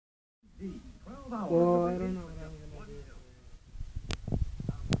Well, I don't know what I'm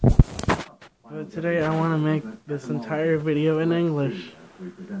gonna do. But today I want to make this entire video in English.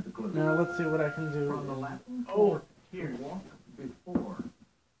 Now let's see what I can do. Oh, here. Before.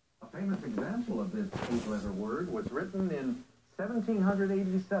 A famous example of this 8-letter word was written in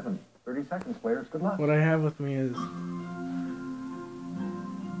 1787. 30 seconds, players. Good luck. What I have with me is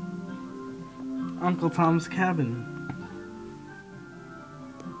Uncle Tom's Cabin.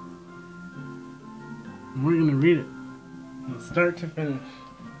 And we're gonna read it from start to finish.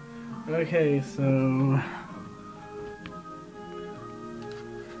 Okay, so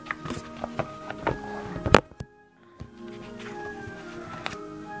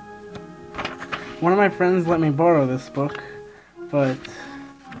one of my friends let me borrow this book, but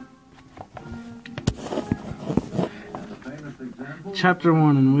Chapter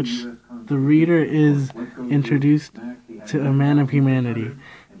 1, in which the reader is introduced to a man of humanity.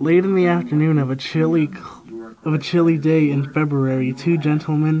 Late in the afternoon of a chilly day in February, two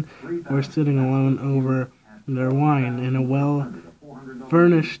gentlemen were sitting alone over their wine in a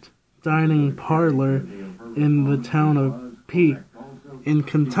well-furnished dining parlor in the town of P, in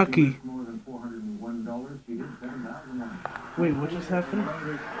Kentucky. Wait, what just happened?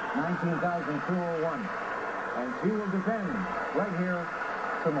 19,201. And she will defend right here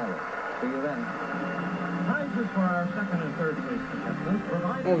tomorrow. See you then. Prizes for our second and third place contestants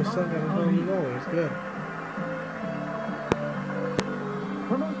provided Oh, $7,000. Good.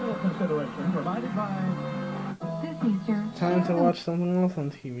 Promotional consideration provided by This Easter. Time to watch something else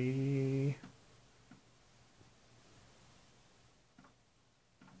on TV.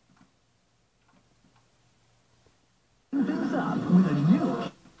 things up with a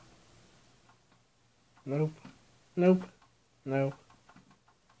new. Nope. Nope. Nope.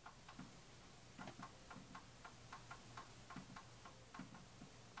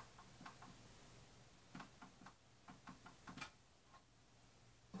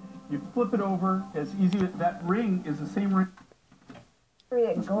 You flip it over, it's easy. That ring is the same ring.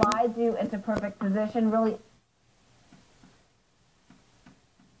 It glides you into perfect position, really.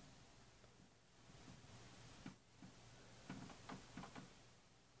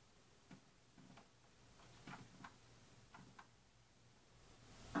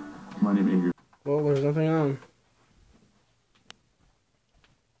 My name is Ingrid. Well, there's nothing on.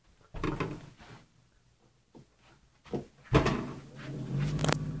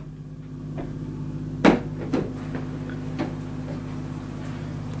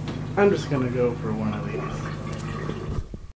 I'm just gonna go for one of these.